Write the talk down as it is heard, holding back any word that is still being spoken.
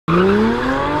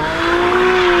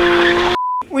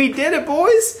We did it,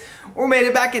 boys! We made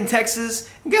it back in Texas.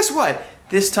 And guess what?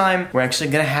 This time, we're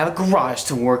actually gonna have a garage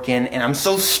to work in, and I'm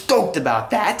so stoked about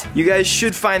that. You guys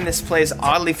should find this place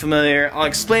oddly familiar. I'll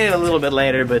explain it a little bit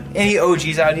later, but any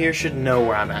OGs out here should know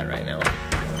where I'm at right now.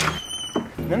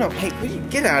 No, hey,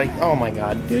 get out of here. Oh my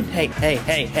God, dude,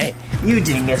 hey. You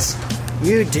dingus.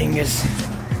 You dingus.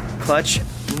 Clutch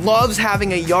loves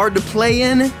having a yard to play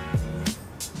in.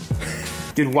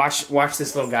 Dude, watch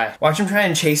this little guy. Watch him try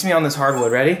and chase me on this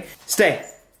hardwood. Ready? Stay.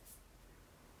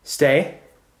 Stay.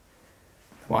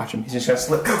 Watch him. He's just gonna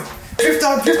slip. Go. Drift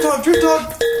dog, drift dog, drift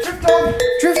dog, drift dog,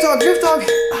 drift dog, drift dog.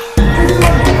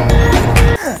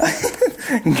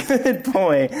 Good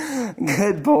boy.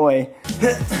 Good boy.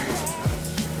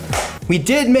 We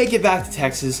did make it back to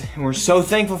Texas, and we're so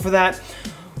thankful for that.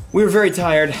 We were very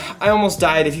tired. I almost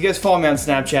died. If you guys follow me on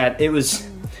Snapchat, it was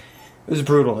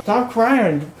brutal. Stop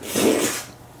crying.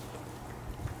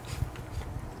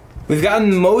 We've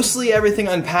gotten mostly everything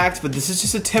unpacked, but this is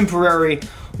just a temporary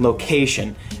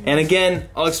location. And again,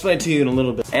 I'll explain it to you in a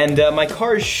little bit. And my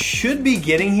car should be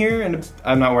getting here, and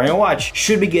I'm not wearing a watch,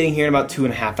 should be getting here in about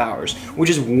 2.5 hours, which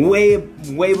is way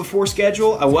before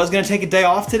schedule. I was gonna take a day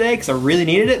off today because I really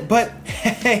needed it, but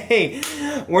hey,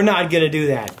 we're not gonna do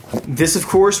that. This, of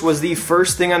course, was the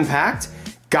first thing unpacked.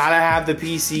 Gotta have the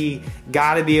PC,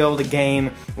 gotta be able to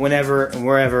game whenever and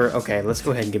wherever. Okay, let's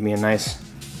go ahead and give me a nice...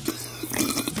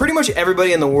 Pretty much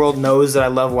everybody in the world knows that I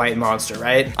love White Monster,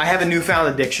 right? I have a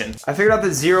newfound addiction. I figured out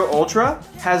that Zero Ultra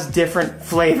has different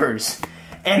flavors,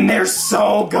 and they're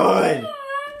so good.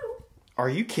 Are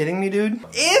you kidding me, dude?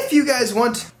 If you guys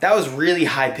want, that was really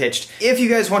high pitched. If you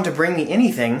guys want to bring me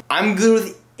anything, I'm good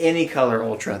with any color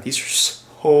Ultra. These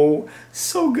are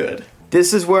so good.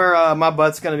 This is where my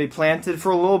butt's gonna be planted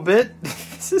for a little bit.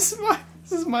 This is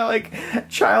my like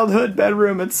childhood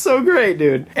bedroom. It's so great,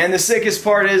 dude. And the sickest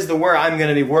part is where I'm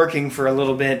gonna be working for a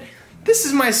little bit. This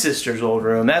is my sister's old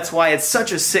room. That's why it's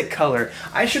such a sick color.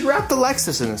 I should wrap the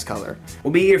Lexus in this color.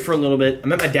 We'll be here for a little bit.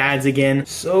 I'm at my dad's again.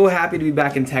 So happy to be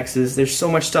back in Texas. There's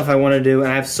so much stuff I wanna do,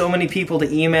 and I have so many people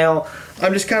to email.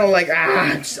 I'm just kinda like,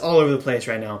 just all over the place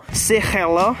right now. Say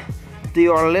hello to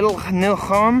your little new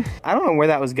home. I don't know where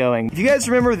that was going. If you guys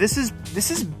remember, this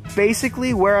is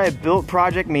basically where I built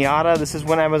Project Miata. This is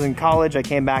when I was in college. I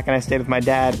came back and I stayed with my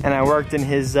dad, and I worked in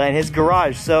his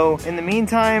garage. So in the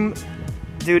meantime,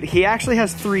 dude, he actually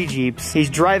has 3 Jeeps. He's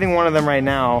driving one of them right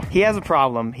now. He has a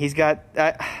problem. He's got,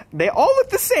 they all look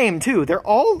the same too. They're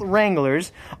all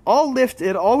Wranglers, all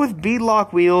lifted, all with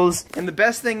beadlock wheels. And the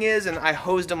best thing is, and I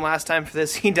hosed him last time for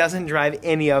this, he doesn't drive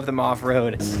any of them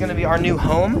off-road. This is gonna be our new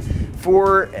home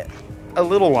for a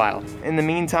little while. In the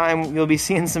meantime, you'll be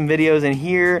seeing some videos in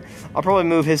here. I'll probably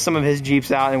move some of his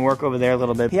Jeeps out and work over there a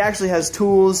little bit. He actually has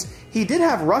tools. He did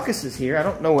have Ruckuses here. I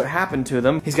don't know what happened to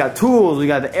them. He's got tools, we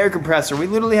got the air compressor. We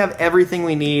literally have everything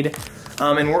we need.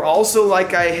 And we're also,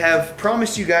 like I have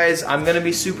promised you guys, I'm gonna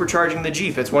be supercharging the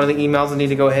Jeep. It's one of the emails I need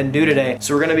to go ahead and do today.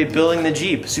 So we're gonna be building the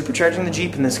Jeep, supercharging the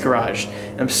Jeep in this garage.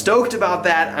 And I'm stoked about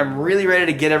that. I'm really ready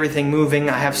to get everything moving.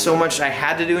 I have so much I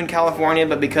had to do in California,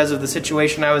 but because of the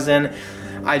situation I was in,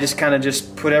 I just kind of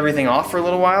just put everything off for a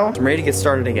little while. I'm ready to get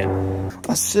started again.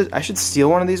 I should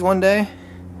steal one of these one day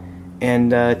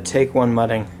and take one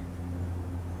mudding.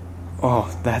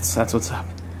 Oh, that's what's up.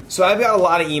 So I've got a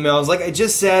lot of emails. Like I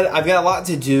just said, I've got a lot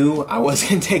to do. I was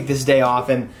gonna take this day off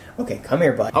and, okay, come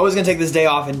here, bud. I was gonna take this day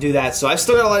off and do that. So I've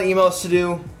still got a lot of emails to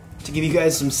do to give you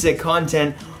guys some sick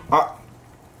content.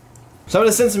 So I'm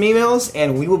gonna send some emails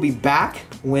and we will be back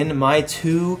when my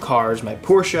 2 cars, my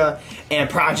Porsche and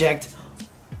Project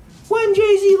When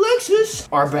Jay-Z Lexus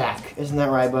are back. Isn't that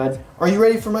right, bud? Are you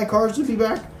ready for my cars to be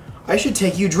back? I should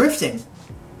take you drifting.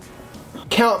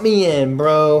 Count me in,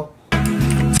 bro.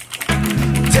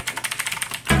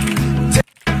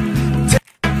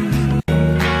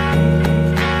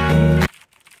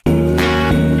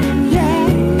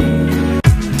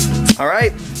 All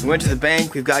right, we went to the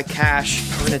bank, we've got cash.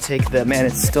 We're gonna take the, man,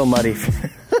 it's still muddy.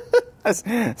 I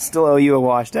still owe you a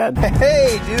wash, Dad.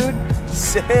 Hey, dude,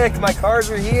 sick, my cars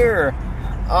are here.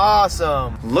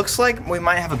 Awesome. Looks like we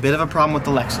might have a bit of a problem with the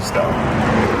Lexus, though.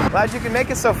 Glad you can make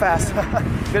it so fast.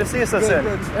 Good to see you so soon.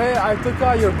 Good. Hey, I took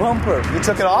out your bumper. You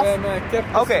took it off? Yeah, man, I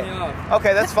kept okay. Me off.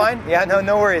 Okay, that's fine. Yeah,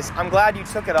 no worries. I'm glad you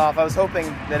took it off. I was hoping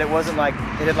that it wasn't like,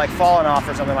 it had like fallen off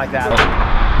or something like that.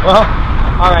 Well,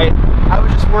 all right. I was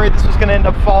just worried this was gonna end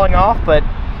up falling off, but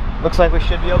looks like we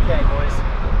should be okay, boys.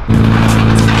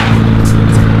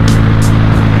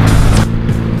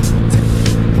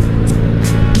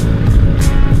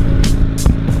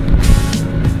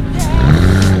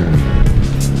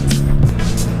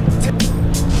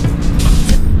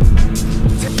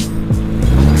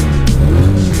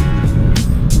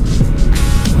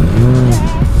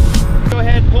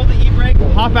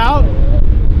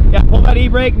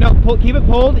 brake. No, pull, keep it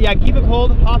pulled. Yeah, keep it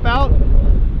pulled. Hop out,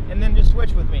 and then just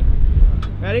switch with me.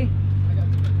 Ready?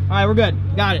 All right, we're good.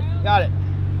 Got it. Got it.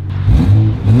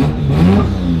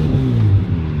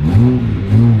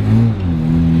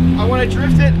 I want to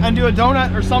drift it and do a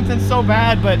donut or something so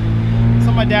bad, but it's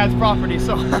on my dad's property,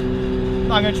 so I'm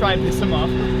not gonna try and piss him off.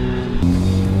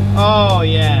 Oh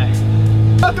yeah.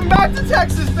 Welcome back to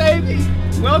Texas, baby.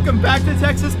 Welcome back to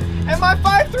Texas. And my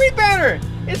 5.3 banner,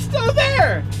 it's still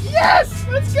there. Yes,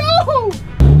 let's go.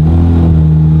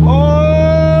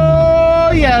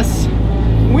 Oh yes,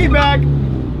 we back.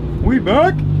 We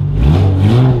back.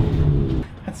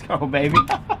 Let's go, baby.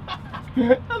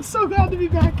 I'm so glad to be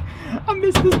back. I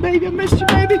miss this baby. I missed you,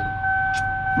 baby.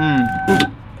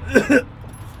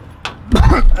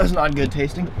 That's not good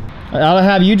tasting. I'll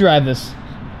have you drive this.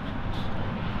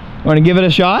 Want to give it a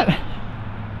shot?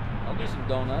 I'll do some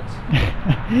donuts.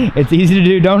 It's easy to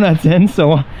do donuts in,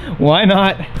 so why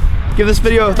not? Give this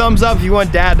video a thumbs up if you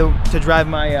want Dad to drive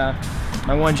my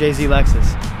my 1JZ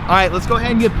Lexus. All right, let's go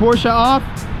ahead and get Porsche off.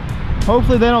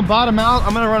 Hopefully they don't bottom out.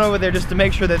 I'm gonna run over there just to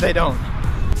make sure that they don't.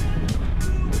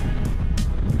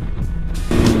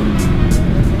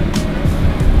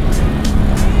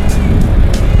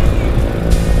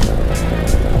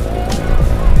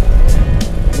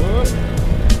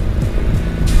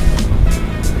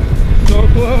 So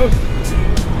close.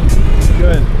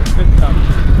 Good. Good stuff.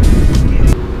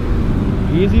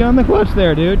 Easy on the clutch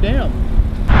there, dude. Damn.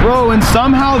 Bro, and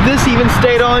somehow this even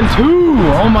stayed on too.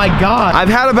 Oh my God. I've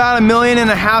had about 1.5 million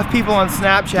people on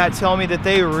Snapchat tell me that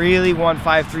they really want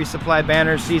 5.3 Supply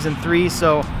Banners Season 3,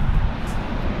 so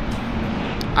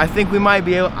I think we might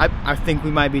be able, I think we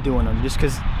might be doing them just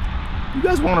because you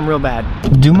guys want them real bad.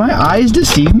 Do my eyes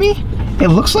deceive me? It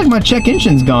looks like my check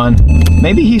engine's gone.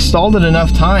 Maybe he stalled it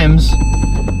enough times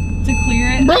to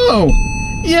clear it. Bro,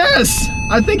 yes.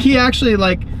 I think he actually,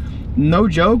 like, no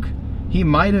joke, he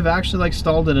might have actually like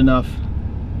stalled it enough.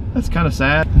 That's kind of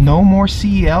sad. No more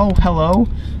CEL, hello?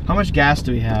 How much gas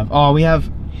do we have? Oh, we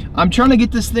have, I'm trying to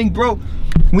get this thing, bro.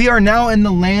 We are now in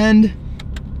the land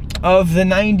of the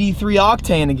 93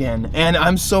 octane again. And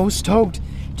I'm so stoked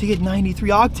to get 93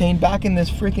 octane back in this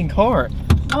freaking car.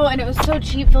 Oh, and it was so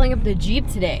cheap filling up the Jeep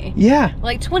today. Yeah.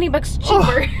 Like 20 bucks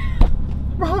cheaper. Oh.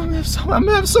 Bro, I'm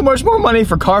gonna have so much more money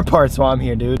for car parts while I'm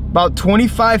here, dude. About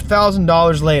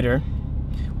 $25,000 later,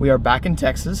 we are back in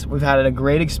Texas. We've had a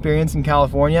great experience in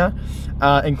California,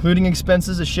 including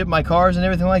expenses to ship my cars and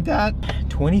everything like that.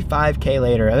 25K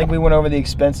later. I think we went over the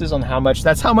expenses on how much,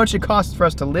 that's how much it costs for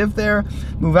us to live there,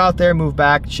 move out there, move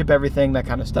back, ship everything, that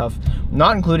kind of stuff.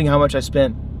 Not including how much I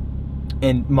spent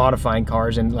in modifying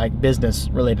cars and like business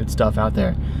related stuff out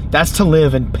there. That's to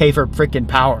live and pay for freaking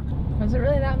power. Was it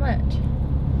really that much?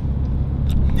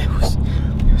 It was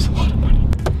a lot of money.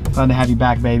 Glad to have you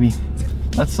back, baby.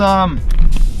 Let's go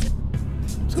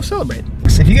celebrate.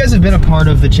 So if you guys have been a part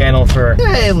of the channel for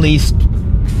at least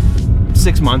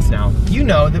 6 months now, you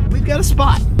know that we've got a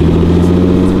spot.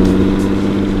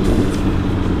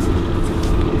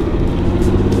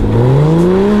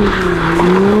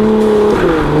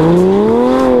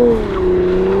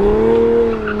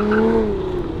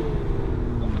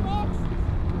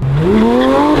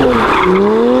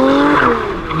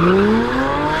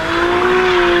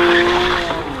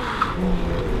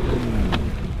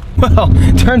 Well,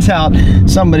 turns out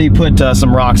somebody put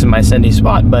some rocks in my Cindy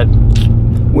spot, but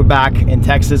we're back in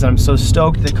Texas. I'm so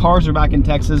stoked. The cars are back in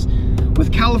Texas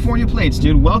with California plates,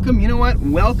 dude. Welcome, you know what?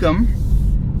 Welcome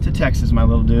to Texas, my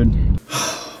little dude.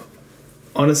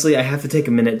 Honestly, I have to take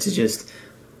a minute to just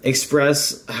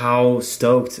express how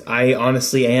stoked I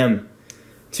honestly am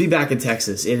to be back in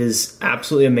Texas. It is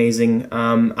absolutely amazing.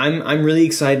 I'm really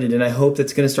excited, and I hope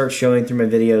that's going to start showing through my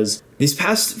videos. These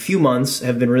past few months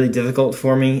have been really difficult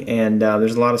for me, and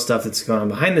there's a lot of stuff that's going on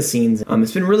behind the scenes.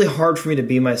 It's been really hard for me to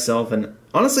be myself, and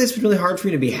honestly, it's been really hard for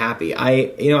me to be happy.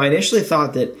 I initially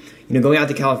thought that going out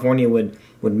to California would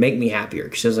make me happier,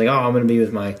 because I was like, oh, I'm going to be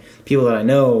with my people that I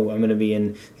know. I'm going to be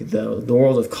in the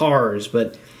world of cars,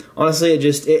 but honestly,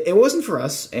 it wasn't for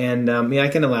us, and I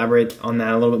can elaborate on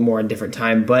that a little bit more at a different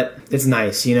time, but it's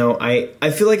nice,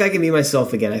 I feel like I can be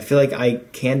myself again. I feel like I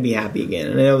can be happy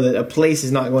again, and I know that a place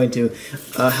is not going to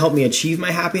help me achieve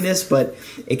my happiness, but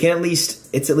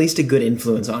it's at least a good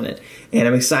influence on it, and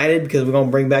I'm excited because we're going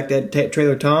to bring back that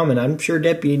Trailer Tom, and I'm sure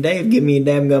Deputy Dave give me a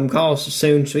damn gum call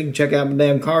soon so we can check out my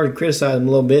damn car and criticize them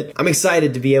a little bit. I'm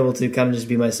excited to be able to kind of just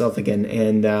be myself again,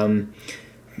 and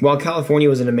while California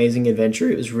was an amazing adventure,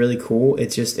 it was really cool,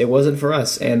 it wasn't for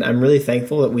us, and I'm really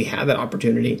thankful that we have that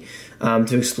opportunity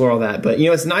to explore all that. But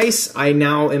it's nice. I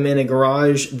now am in a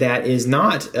garage that is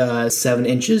not 7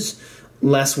 inches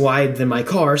less wide than my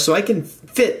car, so I can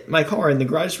fit my car in the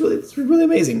garage. It's really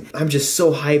amazing. I'm just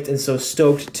so hyped and so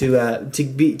stoked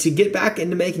to get back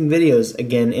into making videos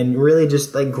again and really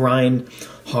just like grind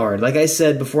hard. Like I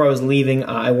said before I was leaving,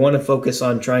 I want to focus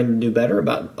on trying to do better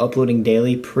about uploading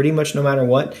daily pretty much no matter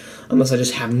what, unless I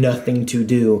just have nothing to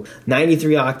do.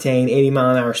 93 octane, 80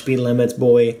 mile an hour speed limits,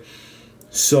 boy.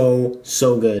 So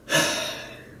good.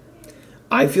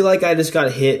 I feel like I just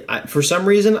got hit. For some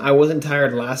reason, I wasn't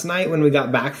tired last night when we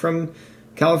got back from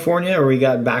California, or we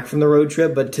got back from the road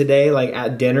trip, but today, like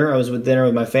at dinner, I was with dinner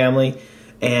with my family,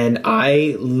 and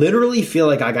I literally feel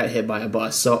like I got hit by a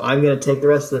bus. So I'm going to take the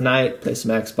rest of the night, play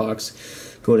some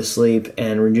Xbox, go to sleep,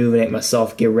 and rejuvenate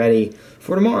myself, get ready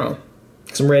for tomorrow.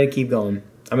 Because I'm ready to keep going.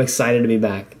 I'm excited to be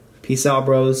back. Peace out,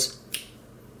 bros.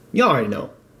 Y'all already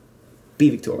know. Be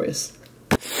victorious.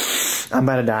 I'm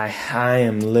about to die. I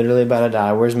am literally about to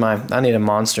die. Where's my... I need a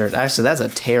monster. Actually, that's a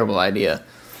terrible idea.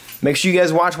 Make sure you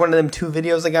guys watch one of them 2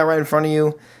 videos I got right in front of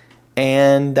you.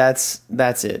 And that's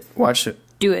it. Watch it.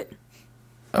 Do it.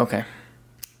 Okay.